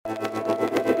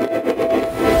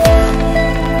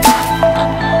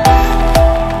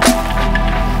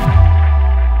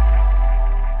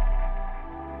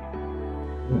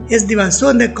Yes, Diva. So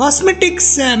the cosmetics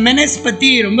menace பத்தி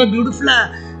ரொம்ப பியூட்டிஃபுல்லா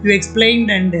you explained,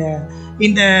 and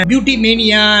in the beauty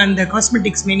mania and the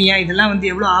cosmetics mania இதெல்லாம் வந்து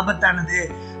எவ்வளவு ஆபத்தானது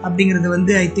அப்படிங்கிறது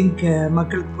வந்து I think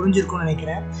மக்களுக்கு புரிஞ்சிருக்கும்னு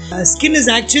நினைக்கிறேன். Skin is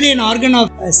actually an organ of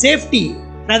safety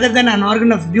rather than an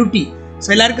organ of beauty. So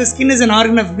எல்லாருக்கும் skin is an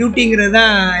organ of பியூட்டிங்கிறது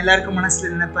தான் எல்லாருக்கும்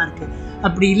மனசில் நினைப்பா இருக்குது.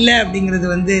 அப்படி இல்லை அப்படிங்கிறது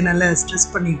வந்து நல்லா ஸ்ட்ரெஸ்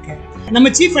பண்ணியிருக்கேன். நம்ம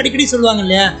சீஃப் அடிக்கடி சொல்லுவாங்க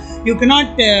இல்லையா, you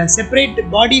cannot separate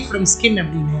body from skin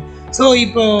அப்படின்னு. ஸோ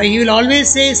இப்போ you will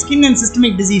always say skin and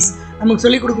systemic disease. நமக்கு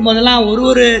சொல்லிக் கொடுக்கும் போதெல்லாம்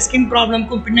ஒரு ஸ்கின்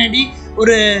ப்ராப்ளம்க்கும் பின்னாடி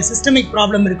ஒரு சிஸ்டமிக்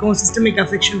ப்ராப்ளம் இருக்கும், சிஸ்டமிக்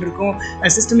அஃபெக்ஷன் இருக்கும்,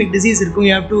 சிஸ்டமிக் டிசீஸ் இருக்கும்.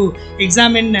 You have to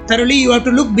examine thoroughly, you have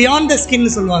to look beyond the skin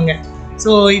சொல்லுவாங்க.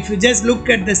 So if you just look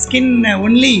at the skin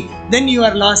only then you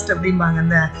are last அப்படிம்பாங்க.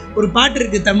 அந்த ஒரு பாட்டு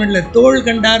இருக்குது தமிழில், தோள்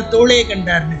கண்டார் தோளே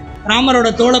கண்டார்னு. ராமரோட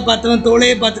தோளை பார்த்தவன் தோளே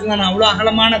பார்த்துருக்கான், அவ்வளோ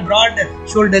அகலமான ப்ராட்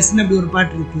ஷோல்டர்ஸ்ன்னு அப்படி ஒரு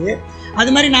பாட்டு இருக்குது. அது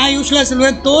மாதிரி நான் யூஸ்வலாக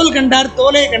சொல்லுவேன், தோல் கண்டார்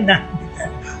தோளே கண்டார்.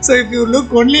 So if you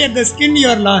look only at the skin you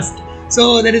are last. So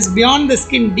there is beyond the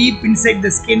skin, deep inside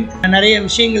the skin நிறைய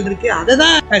விஷயங்கள் இருக்குது. அதை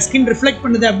தான் ஸ்கின் ரிஃப்ளெக்ட்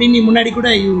பண்ணுது அப்படின்னு நீ முன்னாடி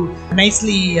கூட you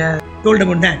nicely told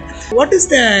about that. What is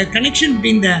the connection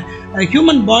between the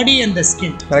human body and the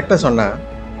skin? கரெக்டாக சொன்னேன்.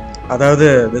 அதாவது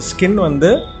the skin வந்து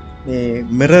நீ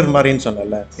மிரர் மாதிரின்னு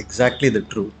சொன்னல, எக்ஸாக்ட்லி த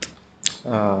ட்ரூத்.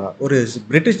 ஒரு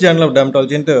பிரிட்டிஷ் ஜேர்னல் ஆஃப்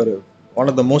டெர்மட்டாலஜின்ட்டு ஒரு one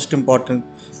of the most important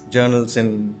journals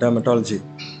in dermatology,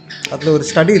 அதில் ஒரு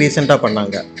ஸ்டடி ரீசெண்டாக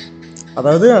பண்ணாங்க.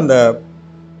 அதாவது அந்த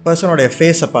பர்சனோடைய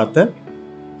ஃபேஸை பார்த்து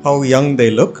how young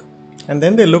they look, and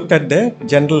then they looked at their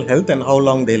general health and how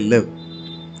long they live.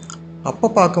 அப்போ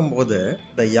பார்க்கும்போது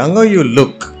the younger you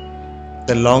look,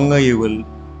 the longer you will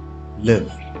live.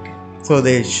 So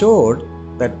they showed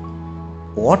that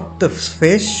what the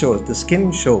face shows, the skin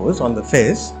shows on the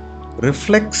face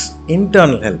reflects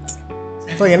internal health.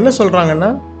 So என்ன சொல்கிறாங்கன்னா,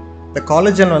 the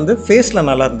collagen வந்து ஃபேஸில்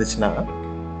நல்லா இருந்துச்சுன்னா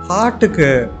ஹார்ட்டுக்கு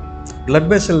blood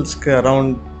vesselsக்கு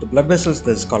around the blood vessels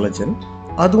there's collagen,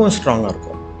 அதுவும் ஸ்ட்ராங்காக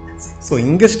இருக்கும். So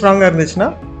இங்கே ஸ்ட்ராங்காக இருந்துச்சுன்னா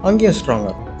அங்கேயும்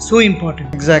ஸ்ட்ராங்காக இருக்கும். So important.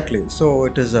 Exactly. So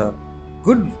it is a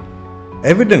good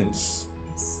evidence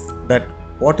that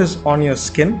what is on your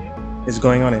skin is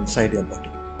going on inside your body.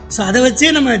 So அதை வச்சே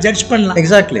நம்ம ஜட்ஜ் பண்ணலாம்.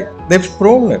 Exactly. They've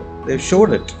proven it. They've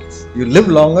showed it. You live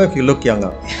longer if you look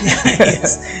younger.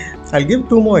 Yes. I'll give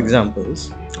two more examples.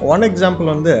 One example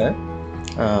வந்து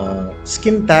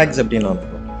skin tags அப்படின்னு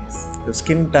ஒன்று. The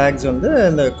skin tags வந்து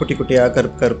இந்த குட்டி குட்டியா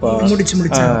கருப்பா முடிச்சு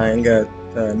இங்க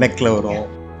நெக்ல வரும்,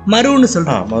 மருன்னு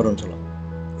சொல்றோம். மருன்னு சொல்லுவாங்க.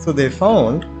 So they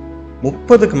found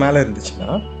 30க்கு மேலே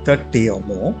இருந்துச்சுன்னா 30 or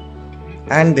more,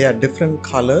 and they are different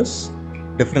colors,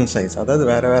 different size. அதாவது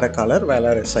வேறு கலர்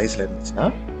வேறு சைஸில் இருந்துச்சுன்னா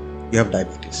you have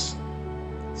diabetes.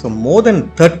 So more than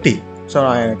 30. So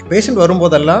எனக்கு பேஷண்ட்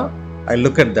வரும்போதெல்லாம் I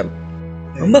look at them.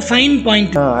 ரொம்ப fine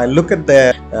point. I look at the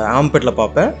armpitல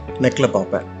பார்ப்பேன், நெக்கில்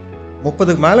பார்ப்பேன்.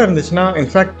 30க்கு மேலே இருந்துச்சுன்னா,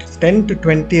 இன்ஃபேக்ட் 10 to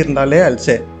 20 இருந்தாலே I'll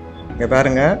say, இங்கே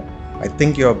பாருங்க, I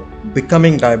think you are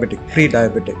becoming diabetic,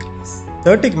 pre-diabetic.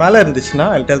 30க்கு மேலே இருந்துச்சுன்னா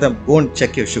I'll tell them, go and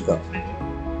check your sugar.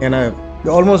 ஏன்னா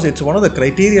almost it's one of the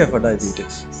criteria for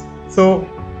diabetes. So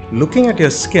looking at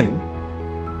your skin,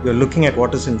 you're looking at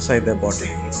what is inside their body.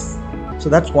 So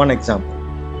that's one example.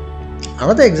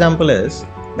 Another example is,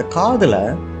 the காதில்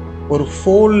ஒரு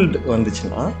fold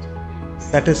வந்துச்சுன்னா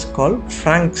that is called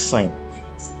Frank sign.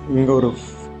 இங்கே ஒரு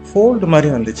fold மாதிரி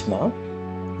வந்துச்சுன்னா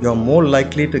you're more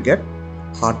likely to get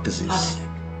heart disease.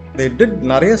 They did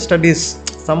நிறைய studies.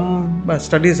 Some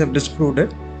studies have disproved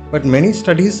it, but many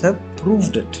studies have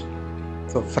proved it.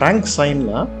 So Frank sign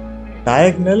na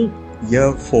diagonal ear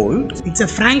fold. It's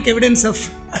a frank evidence of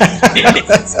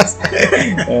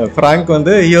Frank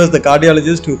வந்து he was the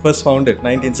cardiologist who first found it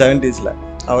 1970s la.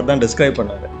 அவர் தான் describe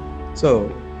பண்ணாரு. So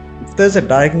if there's a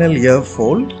diagonal ear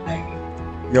fold,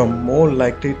 you're more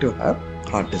likely to have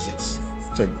heart disease.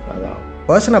 So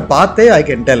person பார்த்தே I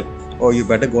can tell, oh, you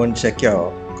better go and check your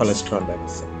cholesterol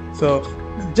levels. So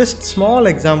just small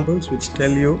examples which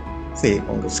tell you, say,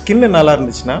 உங்கள் skin நல்லா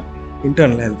இருந்துச்சுன்னா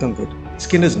internal health good.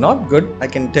 Skin is not good, I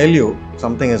can tell you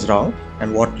something is wrong and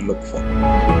what to look for.